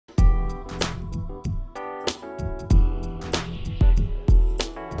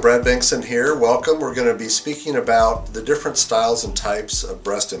Brad Bengtson here. Welcome. We're going to be speaking about the different styles and types of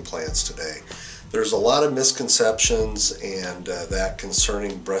breast implants today. There's a lot of misconceptions and that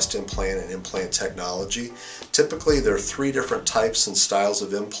concerning breast implant and implant technology. Typically there are three different types and styles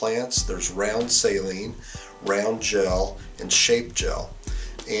of implants. There's round saline, round gel, and shape gel.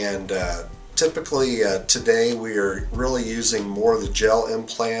 And typically today we are really using more of the gel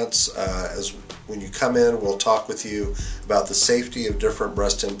implants. As when you come in, we'll talk with you about the safety of different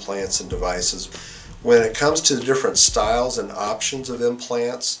breast implants and devices. When it comes to the different styles and options of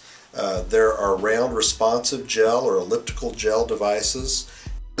implants, there are round responsive gel or elliptical gel devices.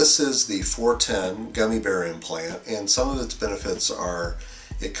 This is the 410 gummy bear implant, and some of its benefits are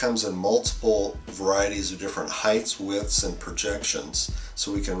it comes in multiple varieties of different heights, widths, and projections,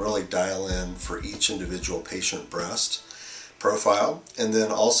 so we can really dial in for each individual patient breast profile. And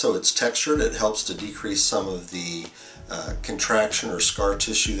then also it's textured. It helps to decrease some of the contraction or scar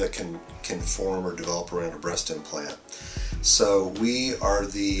tissue that can form or develop around a breast implant. So we are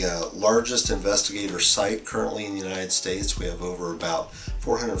the largest investigator site currently in the United States. We have over about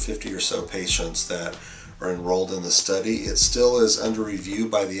 450 or so patients that are enrolled in the study. It still is under review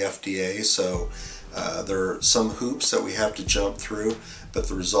by the FDA, so there are some hoops that we have to jump through, but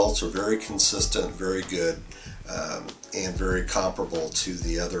the results are very consistent, very good, and very comparable to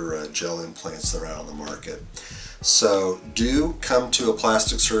the other gel implants that are out on the market. So do come to a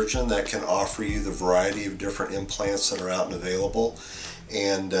plastic surgeon that can offer you the variety of different implants that are out and available.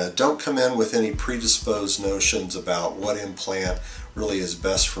 And don't come in with any predisposed notions about what implant really is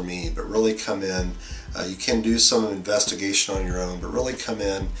best for me, but really come in. You can do some investigation on your own, but really come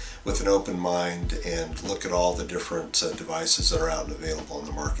in with an open mind and look at all the different devices that are out and available in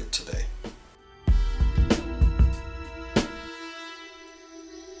the market today.